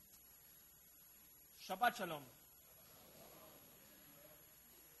Shabbat Shalom.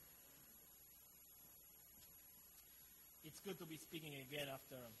 It's good to be speaking again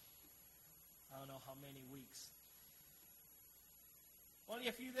after I don't know how many weeks. Only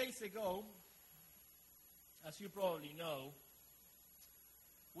a few days ago, as you probably know,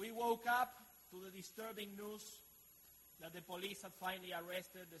 we woke up to the disturbing news that the police had finally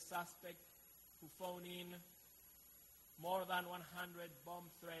arrested the suspect who phoned in more than 100 bomb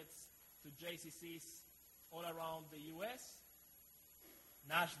threats to JCCs all around the U.S.,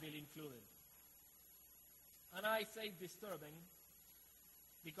 Nashville included. And I say disturbing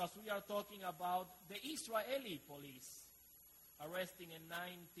because we are talking about the Israeli police arresting a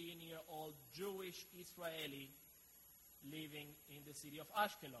 19-year-old Jewish Israeli living in the city of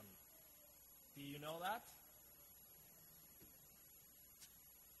Ashkelon. Do you know that?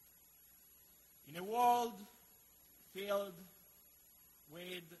 In a world filled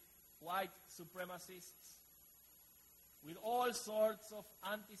with white supremacists, with all sorts of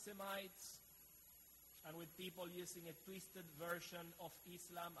anti-Semites, and with people using a twisted version of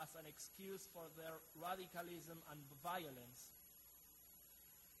Islam as an excuse for their radicalism and violence,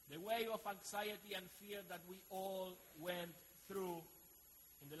 the wave of anxiety and fear that we all went through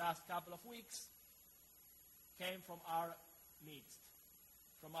in the last couple of weeks came from our midst,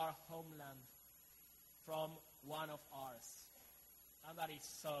 from our homeland, from one of ours. And that is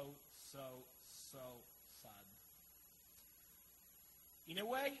so, so, so sad. In a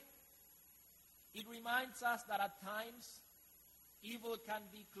way, it reminds us that at times evil can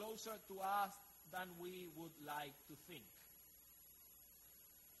be closer to us than we would like to think.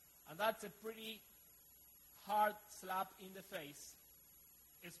 And that's a pretty hard slap in the face,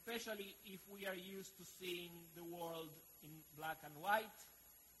 especially if we are used to seeing the world in black and white,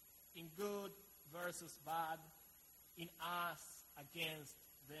 in good versus bad, in us against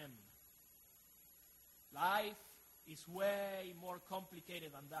them. Life is way more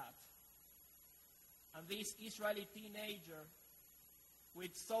complicated than that. And this Israeli teenager,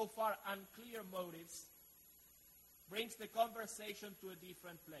 with so far unclear motives, brings the conversation to a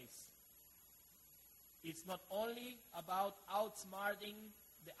different place. It's not only about outsmarting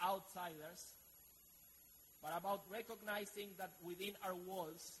the outsiders, but about recognizing that within our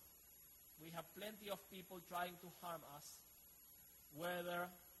walls, we have plenty of people trying to harm us, whether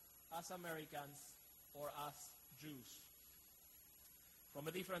as Americans or as Jews. From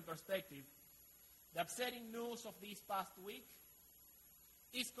a different perspective, the upsetting news of this past week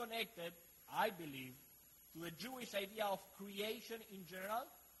is connected, I believe, to the Jewish idea of creation in general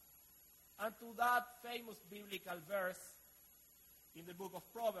and to that famous biblical verse in the book of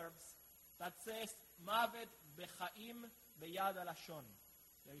Proverbs that says, Mavet bechaim beyad alashon.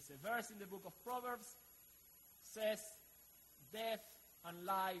 There is a verse in the book of Proverbs says, death and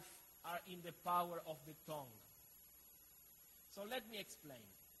life are in the power of the tongue. So let me explain.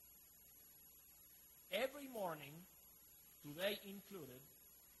 Every morning, today included,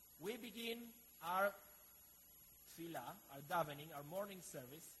 we begin our tefillah, our davening, our morning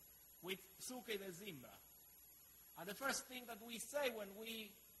service, with Psuke de Zimbra. And the first thing that we say when we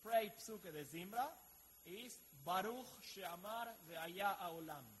pray Psuke de Zimbra is Baruch She'amar Ve'aya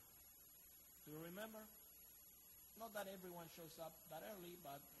Ha'olam. Do you remember? Not that everyone shows up that early,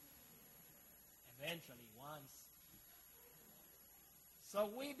 but eventually, once. So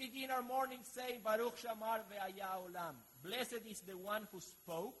we begin our morning saying, Baruch She'amar Ve'aya Ha'olam. Blessed is the one who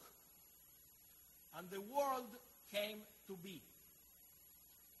spoke, and the world came to be.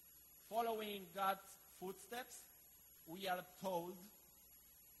 Following God's footsteps, we are told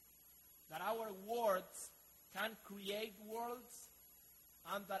that our words can create worlds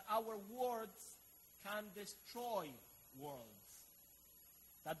and that our words can destroy worlds.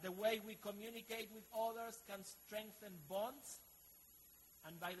 That the way we communicate with others can strengthen bonds,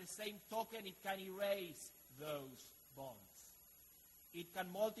 and by the same token, it can erase those bonds. It can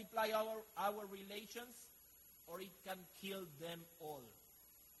multiply our relations, or it can kill them all.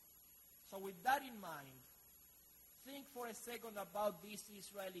 So with that in mind, think for a second about this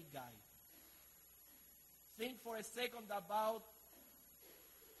Israeli guy. Think for a second about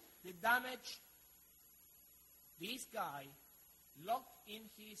the damage this guy, locked in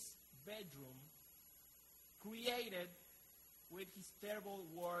his bedroom, created with his terrible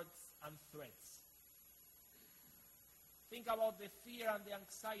words and threats. Think about the fear and the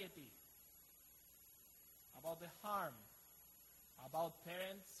anxiety, about the harm, about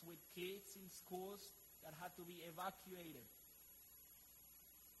parents with kids in schools that had to be evacuated.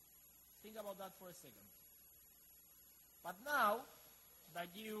 Think about that for a second. But now that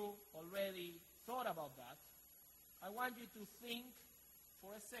you already thought about that, I want you to think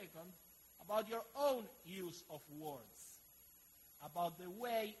for a second about your own use of words, about the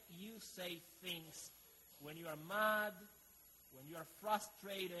way you say things when you are mad, when you are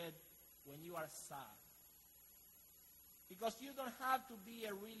frustrated, when you are sad. Because you don't have to be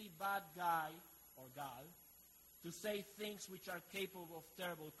a really bad guy or gal to say things which are capable of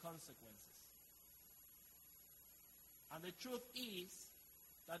terrible consequences. And the truth is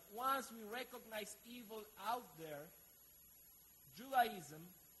that once we recognize evil out there, Judaism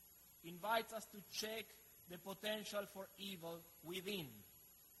invites us to check the potential for evil within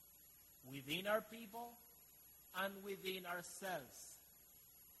our people and within ourselves.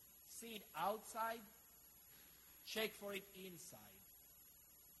 See it outside, check for it inside.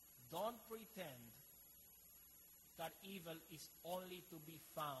 Don't pretend that evil is only to be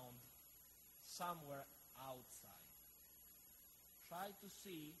found somewhere outside. Try to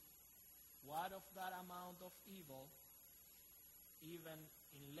see what of that amount of evil, even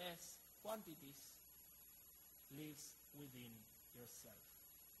in less quantities, lives within yourself.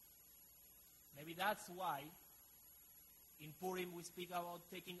 Maybe that's why in Purim we speak about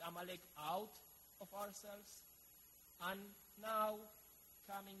taking Amalek out of ourselves. And now,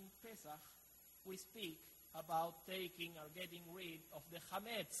 coming Pesach, we speak about taking or getting rid of the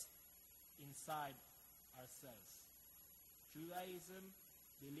Hametz inside ourselves. Judaism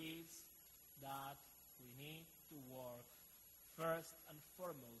believes that we need to work first and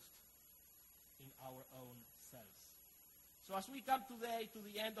foremost in our own selves. So as we come today to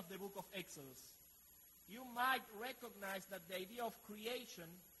the end of the book of Exodus, you might recognize that the idea of creation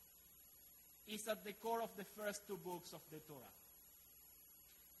is at the core of the first two books of the Torah.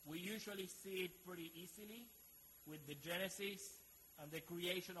 We usually see it pretty easily with the Genesis and the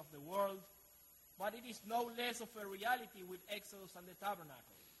creation of the world, but it is no less of a reality with Exodus and the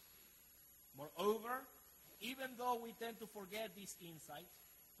tabernacle. Moreover, even though we tend to forget this insight,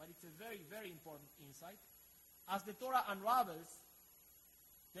 but it's a very, very important insight, as the Torah unravels,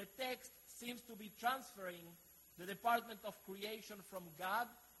 the text seems to be transferring the department of creation from God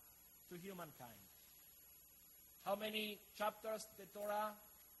to humankind. How many chapters the Torah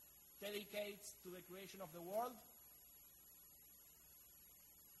dedicates to the creation of the world?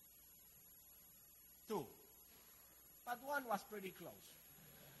 2. But one was pretty close.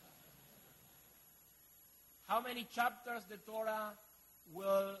 How many chapters the Torah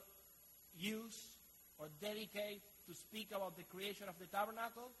will use or dedicate to speak about the creation of the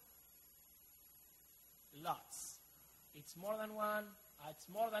tabernacle? Lots. It's more than one, it's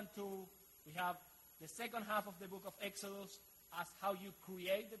more than 2. We have the second half of the book of Exodus as how you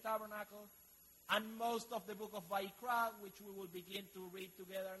create the tabernacle, and most of the book of Vayakhel, which we will begin to read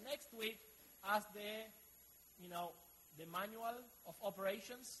together next week, as the manual of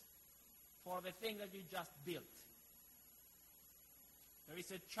operations for the thing that you just built. There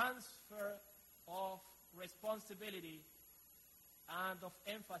is a transfer of responsibility and of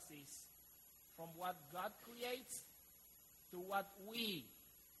emphasis from what God creates to what we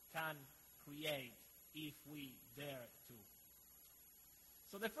can create if we dare to.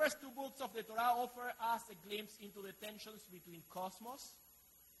 So the first two books of the Torah offer us a glimpse into the tensions between cosmos,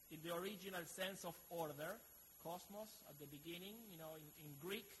 in the original sense of order. Cosmos, at the beginning, in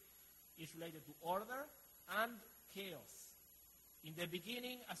Greek, is related to order and chaos. In the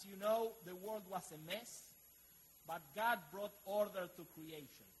beginning, as you know, the world was a mess, but God brought order to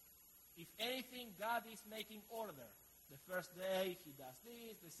creation. If anything, God is making order. The first day, he does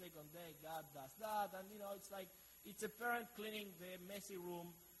this. The second day, God does that. And, it's like, it's a parent cleaning the messy room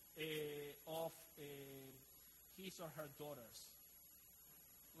of his or her daughters,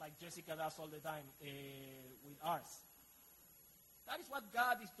 like Jessica does all the time with ours. That is what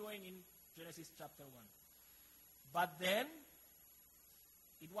God is doing in Genesis chapter 1. But then,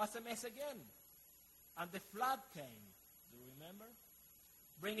 it was a mess again. And the flood came. Do you remember?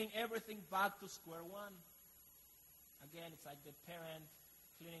 Bringing everything back to square one. Again, it's like the parent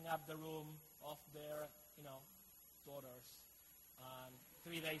cleaning up the room of their, daughters. And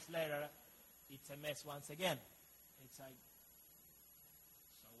 3 days later, it's a mess once again. It's like,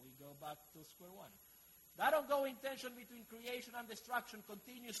 so we go back to square one. That ongoing tension between creation and destruction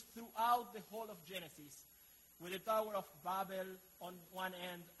continues throughout the whole of Genesis, with the Tower of Babel on one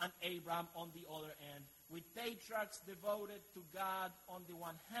end and Abraham on the other end, with patriarchs devoted to God on the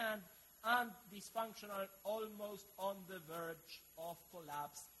one hand and dysfunctional, almost on the verge of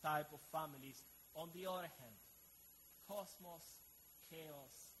collapse type of families on the other hand. Cosmos,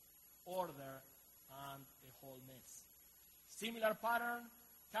 chaos, order, and a whole mess. Similar pattern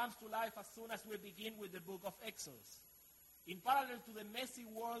comes to life as soon as we begin with the book of Exodus. In parallel to the messy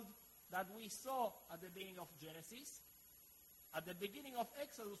world that we saw at the beginning of Genesis, At the beginning of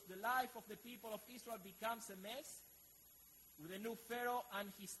Exodus, the life of the people of Israel becomes a mess with a new Pharaoh and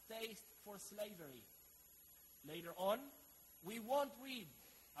his taste for slavery. Later on, we won't read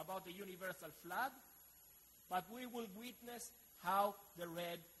about the universal flood, but we will witness how the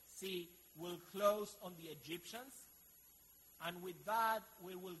Red Sea will close on the Egyptians, and with that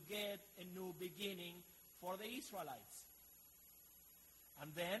we will get a new beginning for the Israelites.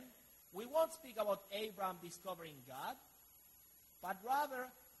 And then we won't speak about Abraham discovering God, but rather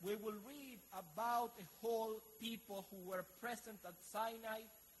we will read about a whole people who were present at Sinai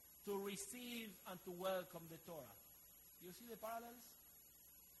to receive and to welcome the Torah. You see the parallels?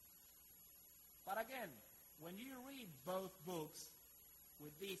 But again, when you read both books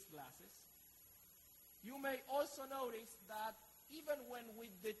with these glasses, you may also notice that even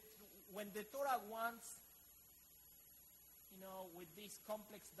when the Torah wants, with this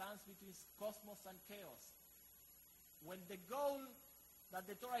complex dance between cosmos and chaos, when the goal that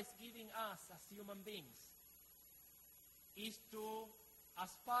the Torah is giving us as human beings is to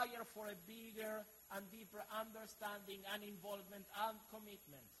aspire for a bigger and deeper understanding and involvement and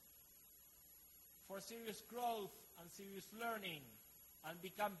commitment, for serious growth and serious learning, and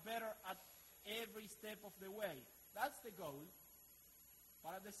become better at every step of the way. That's the goal.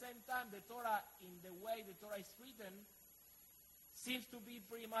 But at the same time, the Torah, in the way the Torah is written, seems to be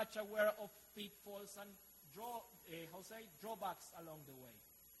pretty much aware of pitfalls and drawbacks along the way.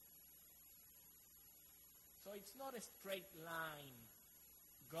 So it's not a straight line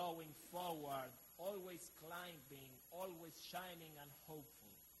going forward, always climbing, always shining and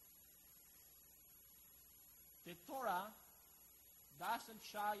hopeful. The Torah doesn't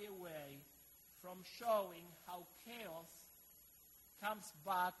shy away from showing how chaos comes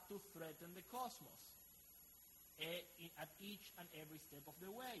back to threaten the cosmos at each and every step of the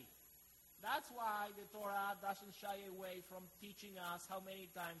way. That's why the Torah doesn't shy away from teaching us how many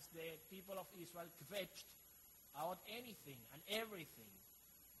times the people of Israel kvetched about anything and everything.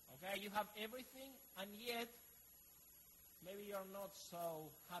 Okay, you have everything, and yet maybe you're not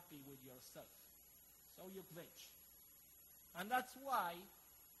so happy with yourself. So you kvetch. And that's why,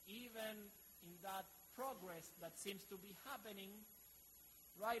 even in that progress that seems to be happening,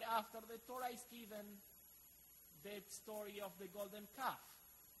 right after the Torah is given, the story of the golden calf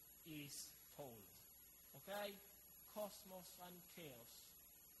is told. Okay? Cosmos and chaos.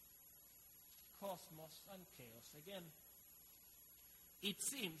 Cosmos and chaos. Again, it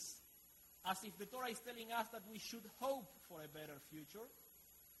seems as if the Torah is telling us that we should hope for a better future,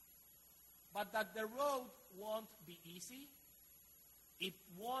 but that the road won't be easy, it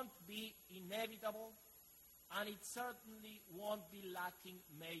won't be inevitable, and it certainly won't be lacking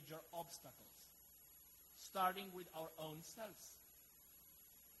major obstacles, starting with our own selves.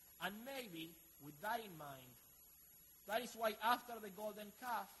 And maybe, with that in mind, that is why after the golden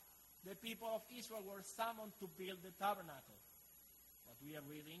calf, the people of Israel were summoned to build the tabernacle, what we are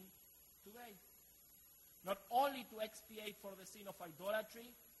reading today. Not only to expiate for the sin of idolatry,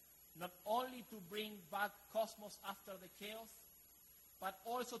 not only to bring back cosmos after the chaos, but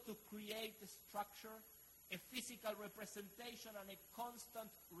also to create a structure, a physical representation, and a constant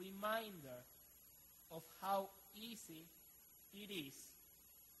reminder of how easy it is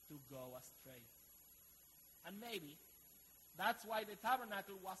to go astray. And maybe that's why the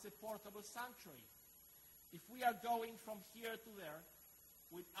tabernacle was a portable sanctuary. If we are going from here to there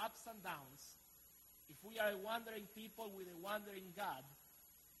with ups and downs, if we are a wandering people with a wandering God,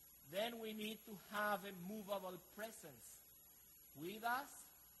 then we need to have a movable presence with us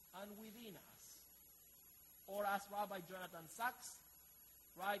and within us. Or as Rabbi Jonathan Sachs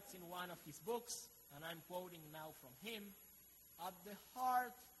writes in one of his books, and I'm quoting now from him, at the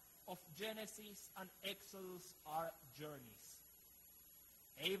heart of Genesis and Exodus are journeys.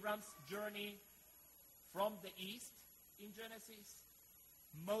 Abraham's journey from the east in Genesis,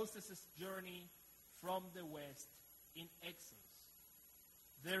 Moses' journey from the west in Exodus.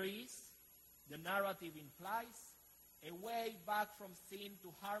 There is, the narrative implies, a way back from sin to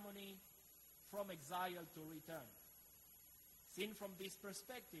harmony, from exile to return. Seen from this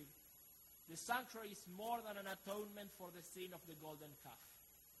perspective, the sanctuary is more than an atonement for the sin of the golden calf.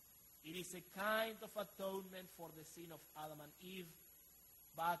 It is a kind of atonement for the sin of Adam and Eve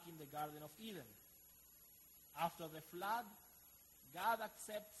back in the Garden of Eden. After the flood, God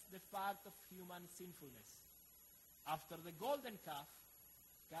accepts the fact of human sinfulness. After the golden calf,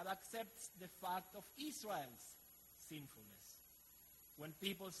 God accepts the fact of Israel's sinfulness. When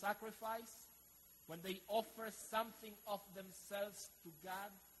people sacrifice, when they offer something of themselves to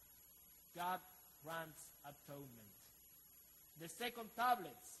God, God grants atonement. The second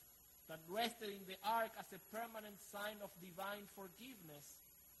tablets that rested in the ark as a permanent sign of divine forgiveness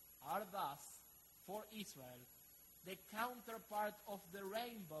are thus, for Israel, the counterpart of the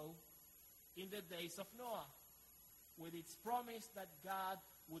rainbow in the days of Noah, with its promise that God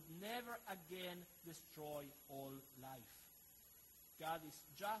would never again destroy all life. God is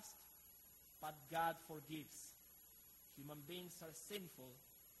just, but God forgives. Human beings are sinful,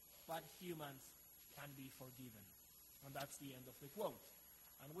 but humans can be forgiven. And that's the end of the quote.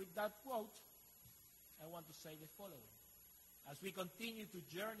 And with that quote, I want to say the following. As we continue to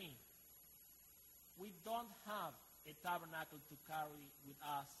journey, we don't have a tabernacle to carry with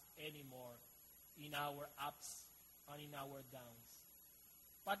us anymore in our ups and in our downs.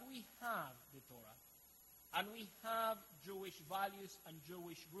 But we have the Torah, and we have Jewish values and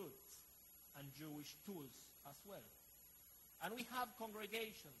Jewish roots and Jewish tools as well. And we have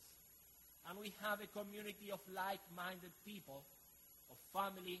congregations, and we have a community of like-minded people, of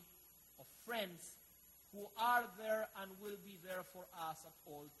family, of friends, who are there and will be there for us at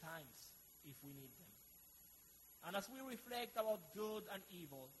all times if we need them. And as we reflect about good and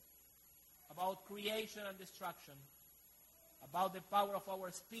evil, about creation and destruction, about the power of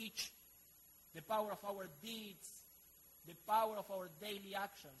our speech, the power of our deeds, the power of our daily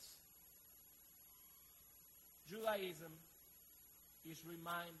actions, Judaism is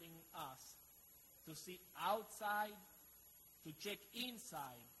reminding us to see outside, to check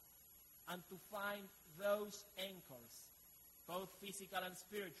inside, and to find those anchors, both physical and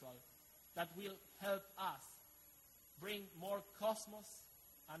spiritual, that will help us bring more cosmos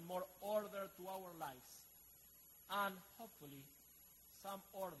and more order to our lives, and hopefully some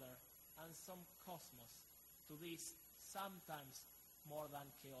order and some cosmos to this sometimes more than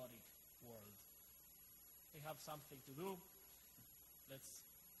chaotic world. We have something to do. Let's,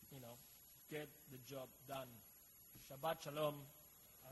 get the job done. Shabbat Shalom.